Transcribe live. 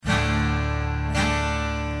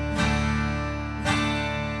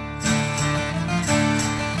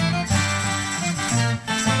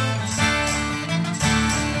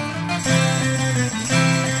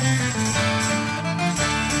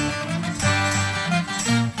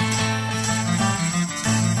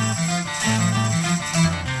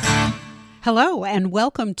Hello, and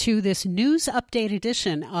welcome to this news update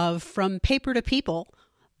edition of From Paper to People,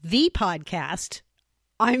 the podcast.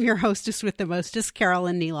 I'm your hostess with the mostest,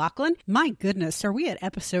 Carolyn Nee Lachlan. My goodness, are we at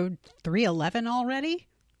episode 311 already?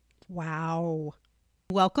 Wow.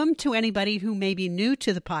 Welcome to anybody who may be new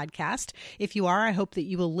to the podcast. If you are, I hope that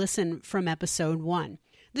you will listen from episode 1.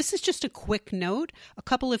 This is just a quick note, a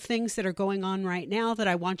couple of things that are going on right now that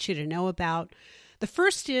I want you to know about. The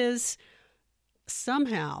first is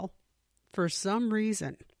somehow, for some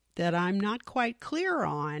reason that I'm not quite clear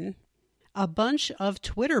on, a bunch of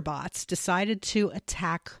Twitter bots decided to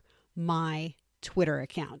attack my Twitter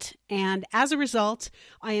account. And as a result,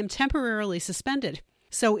 I am temporarily suspended.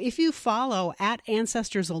 So if you follow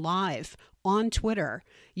 @AncestorsAlive on Twitter,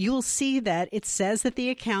 you'll see that it says that the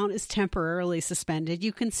account is temporarily suspended.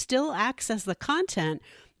 You can still access the content,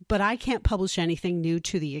 but I can't publish anything new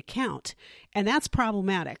to the account. And that's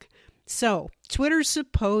problematic. So Twitter's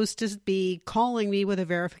supposed to be calling me with a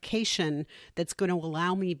verification that's going to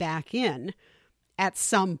allow me back in at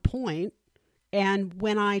some point. And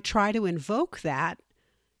when I try to invoke that,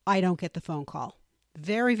 I don't get the phone call.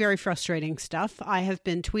 Very, very frustrating stuff. I have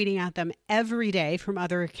been tweeting at them every day from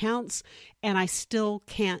other accounts, and I still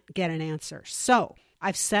can't get an answer. So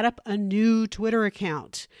I've set up a new Twitter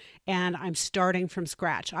account, and I'm starting from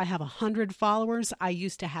scratch. I have 100 followers. I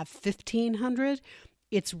used to have 1,500.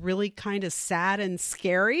 It's really kind of sad and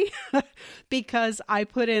scary because I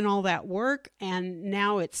put in all that work and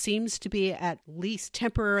now it seems to be at least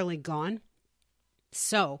temporarily gone.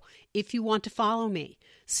 So if you want to follow me,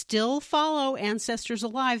 still follow Ancestors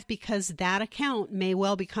Alive because that account may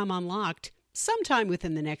well become unlocked sometime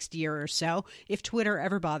within the next year or so if Twitter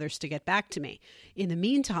ever bothers to get back to me. In the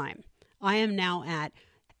meantime, I am now at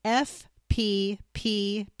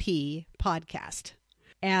FPPP Podcast.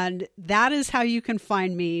 And that is how you can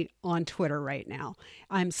find me on Twitter right now.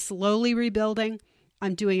 I'm slowly rebuilding.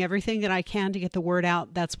 I'm doing everything that I can to get the word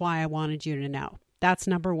out. That's why I wanted you to know. That's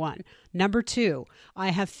number one. Number two, I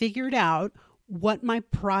have figured out what my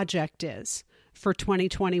project is for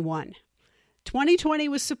 2021. 2020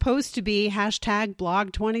 was supposed to be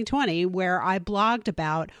 #blog2020, where I blogged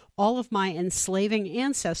about all of my enslaving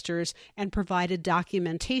ancestors and provided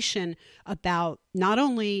documentation about not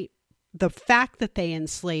only the fact that they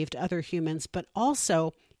enslaved other humans, but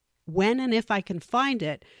also, when and if I can find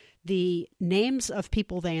it, the names of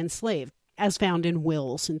people they enslaved, as found in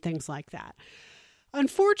wills and things like that.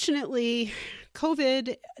 Unfortunately,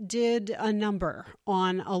 COVID did a number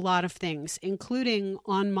on a lot of things, including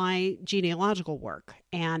on my genealogical work.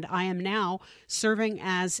 And I am now serving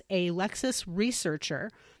as a Lexis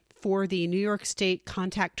researcher for the New York State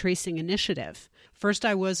Contact Tracing Initiative. First,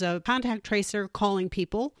 I was a contact tracer calling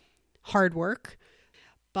people. Hard work.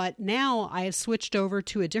 But now I have switched over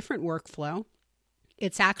to a different workflow.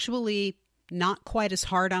 It's actually not quite as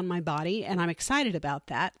hard on my body, and I'm excited about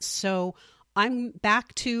that. So I'm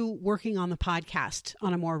back to working on the podcast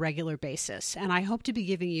on a more regular basis, and I hope to be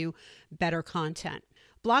giving you better content.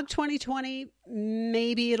 Blog 2020,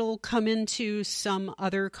 maybe it'll come into some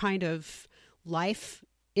other kind of life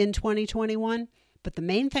in 2021, but the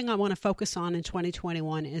main thing I want to focus on in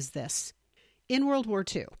 2021 is this. In World War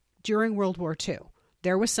II, during World War II,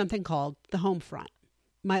 there was something called the home front.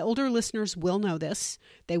 My older listeners will know this.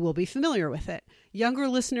 They will be familiar with it. Younger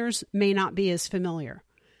listeners may not be as familiar.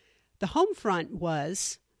 The home front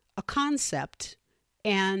was a concept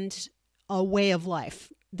and a way of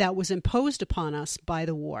life that was imposed upon us by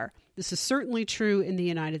the war. This is certainly true in the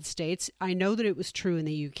United States. I know that it was true in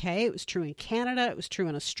the UK. It was true in Canada. It was true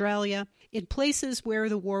in Australia. In places where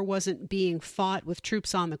the war wasn't being fought with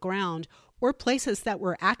troops on the ground, or places that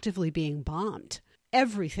were actively being bombed,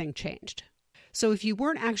 everything changed. So if you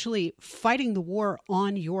weren't actually fighting the war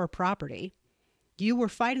on your property, you were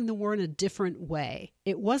fighting the war in a different way.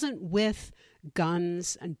 It wasn't with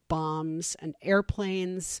guns and bombs and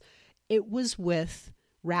airplanes. It was with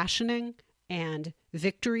rationing and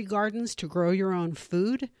victory gardens to grow your own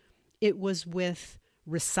food. It was with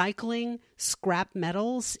recycling scrap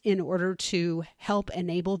metals in order to help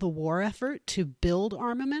enable the war effort to build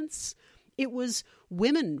armaments. It was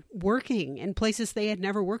women working in places they had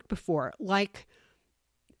never worked before, like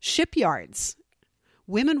shipyards.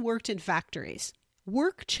 Women worked in factories.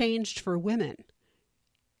 Work changed for women.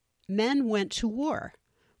 Men went to war.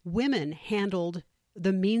 Women handled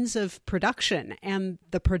the means of production and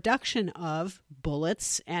the production of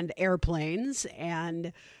bullets and airplanes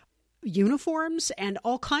and uniforms and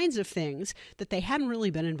all kinds of things that they hadn't really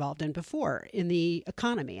been involved in before in the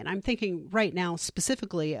economy. And I'm thinking right now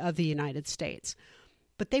specifically of the United States.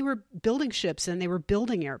 But they were building ships and they were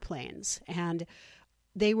building airplanes and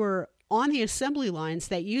they were on the assembly lines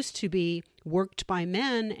that used to be worked by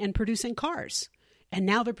men and producing cars. And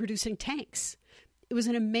now they're producing tanks. It was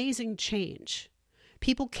an amazing change.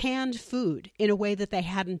 People canned food in a way that they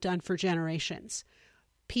hadn't done for generations.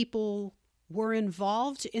 People were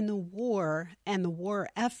involved in the war and the war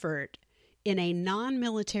effort in a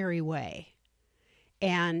non-military way.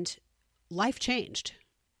 And life changed.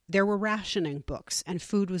 There were rationing books and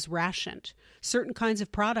food was rationed. Certain kinds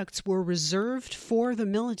of products were reserved for the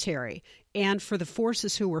military and for the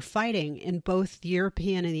forces who were fighting in both the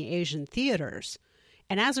European and the Asian theaters.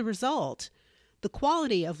 And as a result, the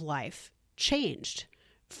quality of life changed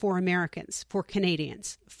for Americans, for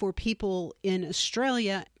Canadians, for people in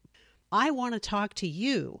Australia. I want to talk to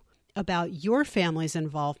you about your family's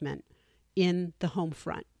involvement in the home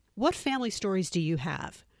front. What family stories do you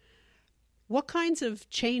have? What kinds of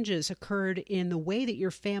changes occurred in the way that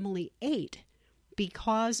your family ate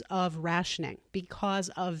because of rationing, because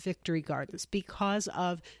of victory gardens, because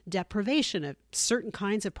of deprivation of certain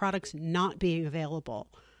kinds of products not being available?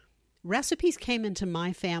 Recipes came into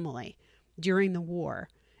my family during the war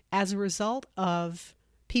as a result of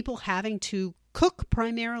people having to cook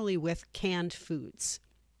primarily with canned foods,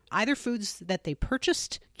 either foods that they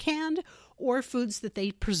purchased canned or foods that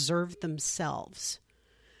they preserved themselves.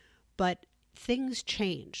 But things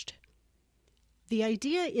changed. The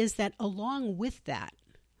idea is that along with that,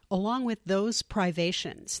 along with those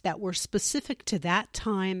privations that were specific to that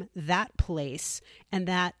time, that place, and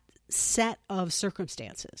that set of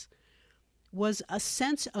circumstances, was a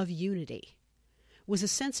sense of unity, was a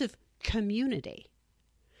sense of community,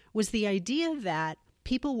 was the idea that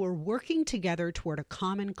people were working together toward a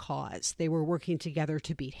common cause. They were working together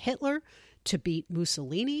to beat Hitler, to beat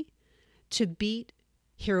Mussolini, to beat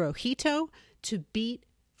Hirohito, to beat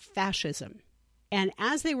fascism. And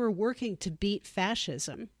as they were working to beat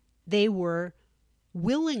fascism, they were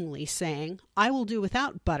willingly saying, I will do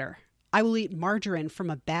without butter. I will eat margarine from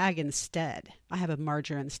a bag instead. I have a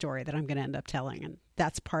margarine story that I'm going to end up telling, and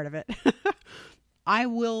that's part of it. I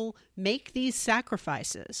will make these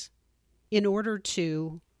sacrifices in order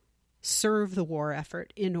to serve the war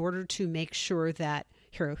effort, in order to make sure that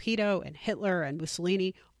Hirohito and Hitler and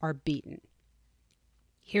Mussolini are beaten.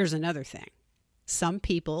 Here's another thing. Some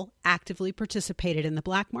people actively participated in the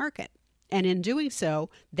black market, and in doing so,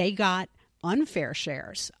 they got unfair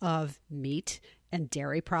shares of meat and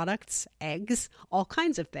dairy products, eggs, all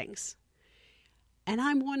kinds of things. And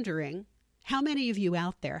I'm wondering, how many of you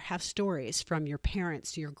out there have stories from your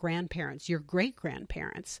parents, your grandparents, your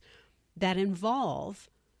great-grandparents that involve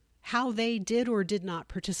how they did or did not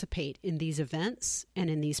participate in these events and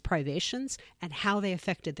in these privations and how they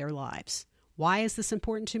affected their lives? Why is this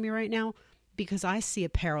important to me right now? Because I see a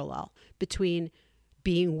parallel between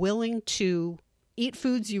being willing to eat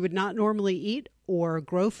foods you would not normally eat, or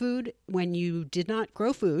grow food when you did not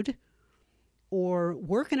grow food, or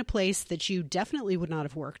work in a place that you definitely would not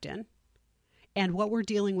have worked in, and what we're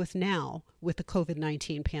dealing with now with the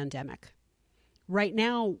COVID-19 pandemic. Right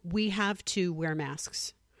now, we have to wear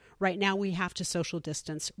masks. Right now, we have to social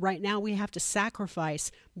distance. Right now, we have to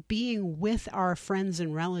sacrifice being with our friends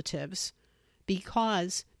and relatives,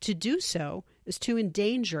 because to do so is to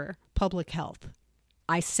endanger public health.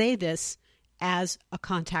 I say this as a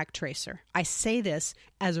contact tracer. I say this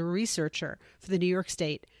as a researcher for the New York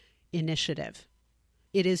State Initiative.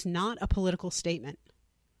 It is not a political statement.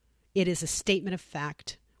 It is a statement of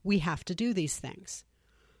fact. We have to do these things.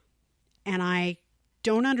 And I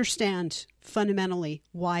don't understand fundamentally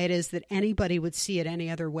why it is that anybody would see it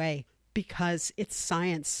any other way, because it's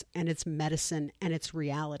science and it's medicine and it's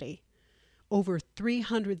reality. Over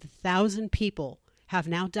 300,000 people have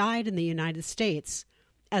now died in the United States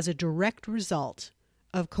as a direct result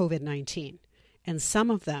of COVID-19. And some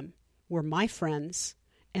of them were my friends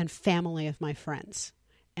and family of my friends.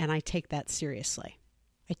 And I take that seriously.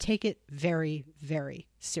 I take it very, very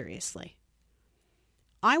seriously.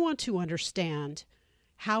 I want to understand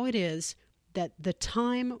how it is that the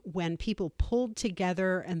time when people pulled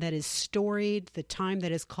together and that is storied, the time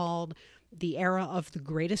that is called the era of the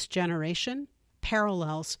greatest generation,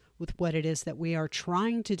 parallels with what it is that we are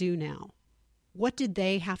trying to do now. What did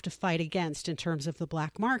they have to fight against in terms of the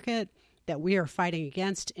black market that we are fighting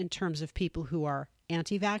against in terms of people who are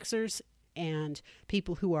anti-vaxxers and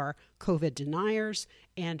people who are COVID deniers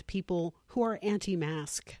and people who are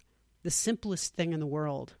anti-mask? The simplest thing in the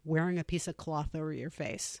world, wearing a piece of cloth over your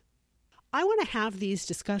face. I want to have these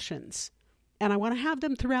discussions, and I want to have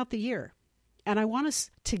them throughout the year. And I want us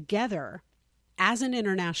together as an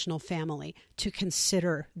international family to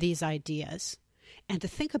consider these ideas and to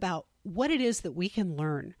think about what it is that we can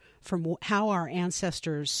learn from how our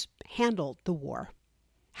ancestors handled the war.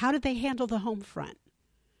 How did they handle the home front?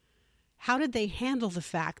 How did they handle the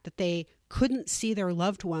fact that they couldn't see their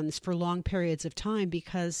loved ones for long periods of time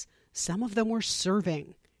because some of them were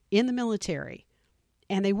serving in the military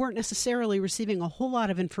and they weren't necessarily receiving a whole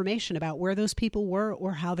lot of information about where those people were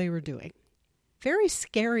or how they were doing? Very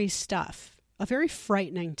scary stuff, a very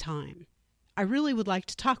frightening time. I really would like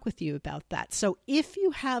to talk with you about that. So if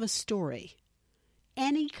you have a story,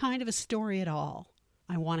 any kind of a story at all,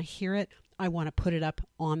 I want to hear it. I want to put it up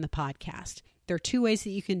on the podcast. There are two ways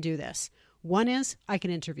that you can do this. One is I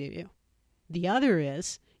can interview you. The other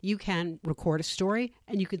is you can record a story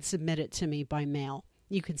and you can submit it to me by mail.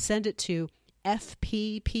 You can send it to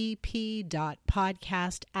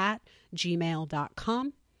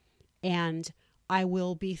fppp.podcast@gmail.com, and I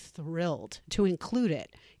will be thrilled to include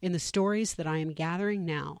it in the stories that I am gathering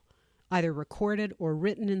now, either recorded or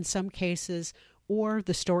written in some cases, or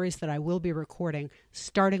the stories that I will be recording,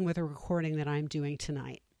 starting with a recording that I'm doing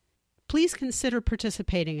tonight. Please consider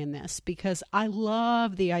participating in this because I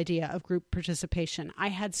love the idea of group participation. I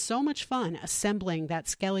had so much fun assembling that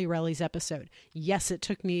Skelly Rellies episode. Yes, it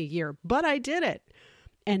took me a year, but I did it.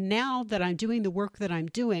 And now that I'm doing the work that I'm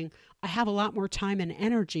doing, I have a lot more time and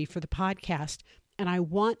energy for the podcast, and I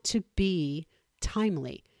want to be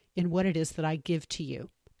timely in what it is that I give to you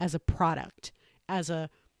as a product, as a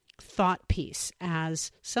thought piece,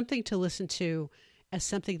 as something to listen to, as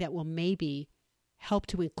something that will maybe help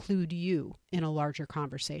to include you in a larger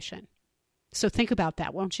conversation. So think about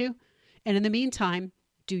that, won't you? And in the meantime,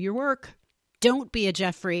 do your work. Don't be a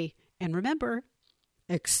Jeffrey. And remember,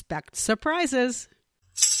 expect surprises.